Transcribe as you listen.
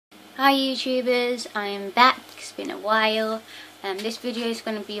Hi YouTubers, I'm back. It's been a while. This video is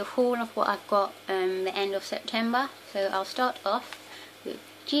going to be a haul of what I've got the end of September. So I'll start off with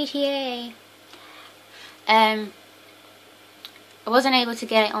GTA. I wasn't able to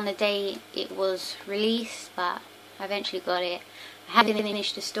get it on the day it was released, but I eventually got it. I haven't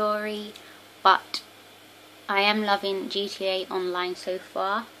finished the story, but I am loving GTA Online so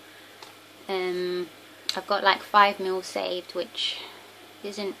far. I've got like 5 mil saved, which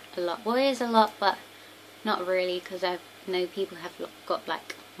isn't a lot. Well, it is a lot, but not really, because I know people have got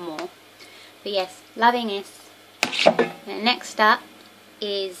like more. But yes, loving this. And next up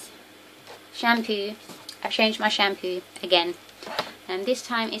is shampoo. I've changed my shampoo again, and this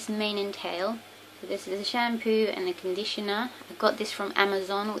time it's mane and tail. So this is a shampoo and a conditioner. I got this from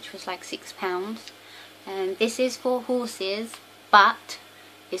Amazon, which was like £6. And this is for horses, but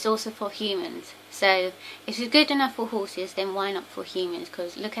it's also for humans. So if it's good enough for horses, then why not for humans?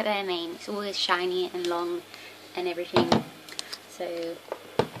 Because look at their mane, it's always shiny and long and everything. So,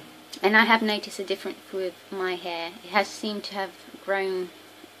 and I have noticed a difference with my hair. It has seemed to have grown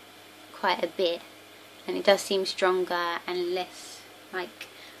quite a bit, and it does seem stronger and less, like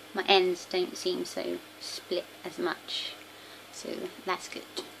my ends don't seem so split as much. So that's good.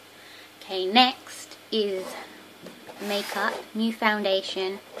 Okay, next is makeup, new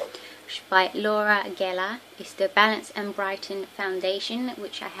foundation by Laura Geller. It's the Balance and Brighten foundation,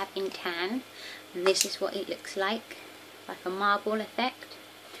 which I have in tan, and this is what it looks like a marble effect.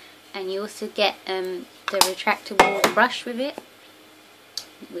 And you also get the retractable brush with it,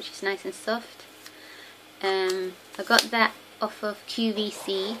 which is nice and soft. I got that off of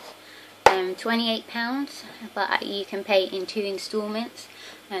QVC, £28, but you can pay in 2 installments.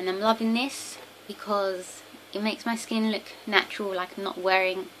 And I'm loving this because it makes my skin look natural, like I'm not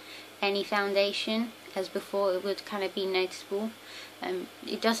wearing any foundation, as before it would kind of be noticeable.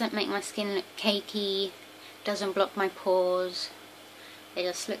 It doesn't make my skin look cakey, doesn't block my pores. It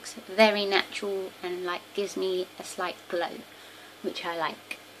just looks very natural and like gives me a slight glow, which I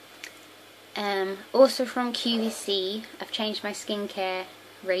like. Also from QVC, I've changed my skincare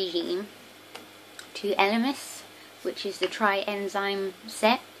regime to Elemis, which is the tri-enzyme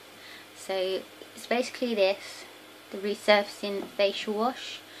set. So it's basically this, the resurfacing facial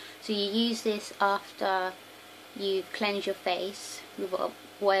wash. So you use this after you cleanse your face with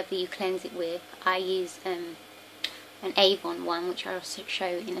whatever you cleanse it with. I use an Avon one, which I'll show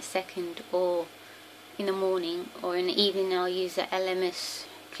in a second, or in the morning, or in the evening I'll use the Elemis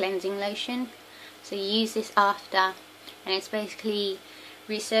cleansing lotion. So you use this after, and it's basically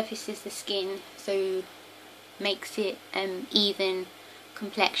resurfaces the skin, so makes it even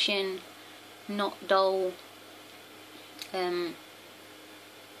complexion, not dull,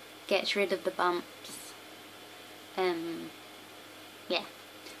 gets rid of the bumps, yeah,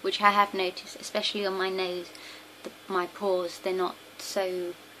 which I have noticed, especially on my nose. My pores, they're not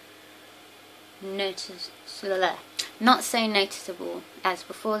so noticeable as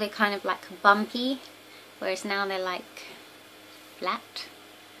before. They're kind of like bumpy, whereas now they're like flat.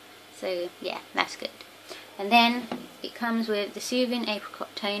 So yeah, that's good. And then it comes with the Soothing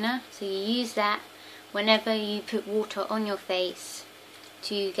Apricot Toner. So you use that whenever you put water on your face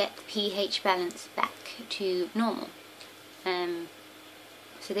to get the pH balance back to normal.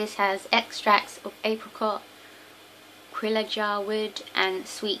 So this has extracts of apricot, quillajar wood and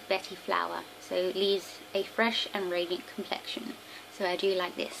sweet Betty flower. So it leaves a fresh and radiant complexion. So I do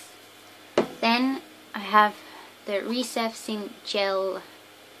like this. Then I have the Resurfacing Gel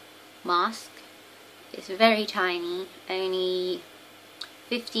Mask. It's very tiny, only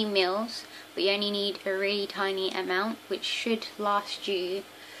 50 mils, but you only need a really tiny amount, which should last you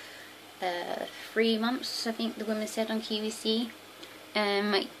 3 months, I think the woman said on QVC.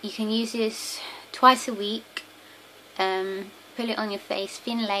 You can use this twice a week. Put it on your face,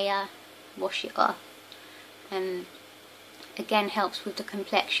 thin layer, wash it off, and again helps with the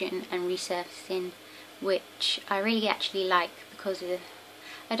complexion and resurfacing, which I really actually like, because of,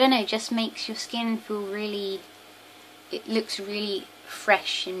 I don't know, just makes your skin feel really, it looks really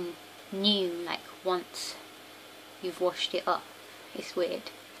fresh and new, like once you've washed it off. It's weird,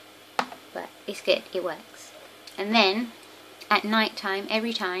 but it's good, it works. And then at night time,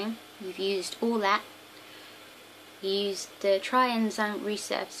 every time you've used all that, you use the tri-enzyme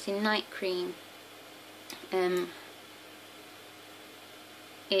resurfacing night cream.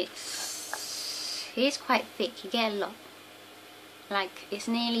 It's quite thick, you get a lot. Like, it's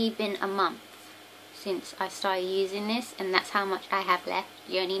nearly been a month since I started using this, and that's how much I have left.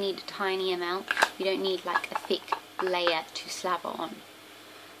 You only need a tiny amount. You don't need like a thick layer to slather on.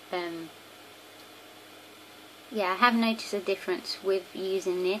 yeah, I have noticed a difference with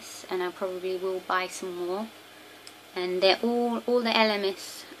using this, and I probably will buy some more. And they're all the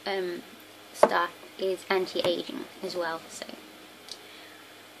LMS stuff is anti-aging as well, so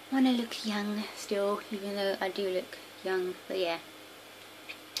I want to look young still, even though I do look young. But yeah,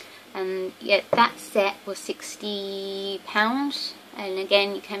 and yeah, that set was £60, and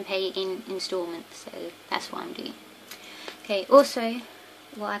again you can pay in installments, so that's what I'm doing. Okay, also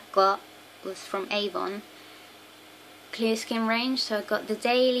what I've got was from Avon Clear Skin range. So I got the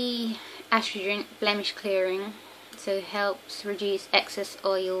daily astringent blemish clearing, so it helps reduce excess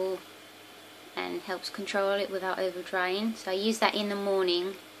oil and helps control it without over drying. So I use that in the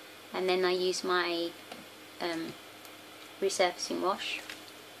morning, and then I use my resurfacing wash.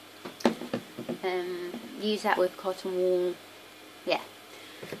 Use that with cotton wool. Yeah.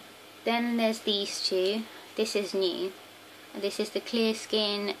 Then there's these two. This is new. This is the Clear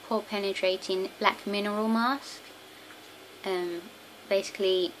Skin Pore Penetrating Black Mineral Mask.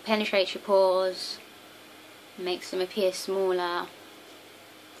 Basically penetrates your pores, makes them appear smaller.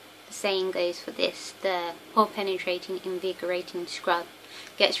 The same goes for this. The Pore Penetrating Invigorating Scrub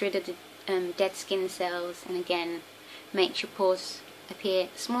gets rid of the dead skin cells, and again makes your pores appear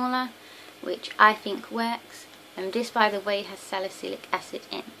smaller, which I think works. And this, by the way, has salicylic acid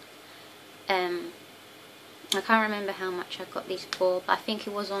in. I can't remember how much I got these for, but I think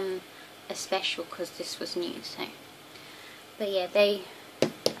it was on a special because this was new. So, but yeah,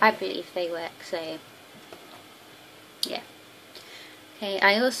 I believe they work. So yeah. Okay,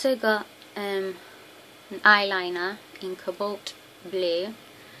 I also got an eyeliner in cobalt blue.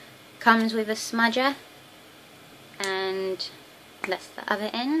 Comes with a smudger, and that's the other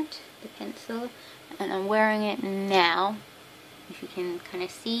end, the pencil, and I'm wearing it now, if you can kind of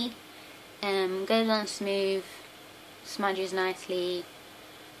see. Goes on smooth, smudges nicely.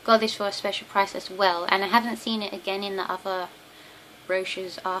 Got this for a special price as well, and I haven't seen it again in the other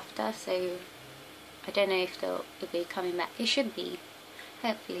brochures after, so I don't know if it'll be coming back. It should be,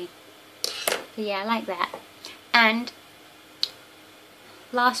 hopefully. But yeah, I like that. And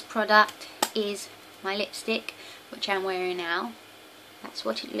last product is my lipstick, which I'm wearing now. That's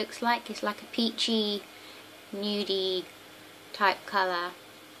what it looks like. It's like a peachy, nudie type colour.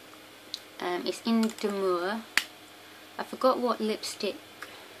 It's in Demure. I forgot what lipstick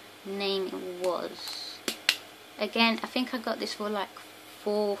name it was. Again, I think I got this for like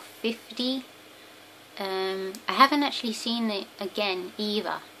 $4.50. I haven't actually seen it again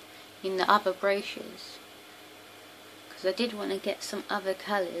either in the other brochures, because I did want to get some other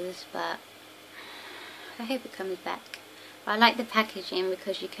colours, but I hope it comes back. But I like the packaging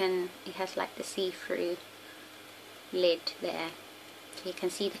because it has like the see-through lid there, so you can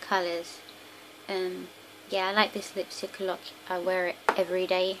see the colours. Yeah, I like this lipstick a lot. I wear it every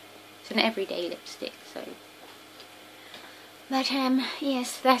day. It's an everyday lipstick, so. But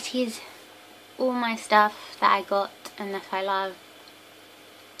yes, that is all my stuff that I got and that I love.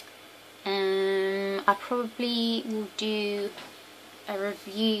 I probably will do a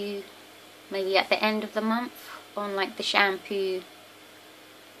review maybe at the end of the month on like the shampoo,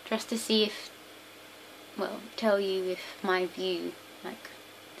 just to see if, well, tell you if my view, like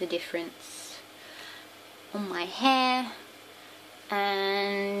the difference on my hair.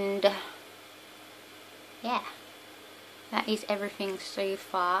 And yeah, that is everything so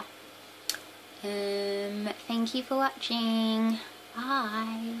far. Thank you for watching.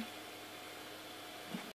 Bye.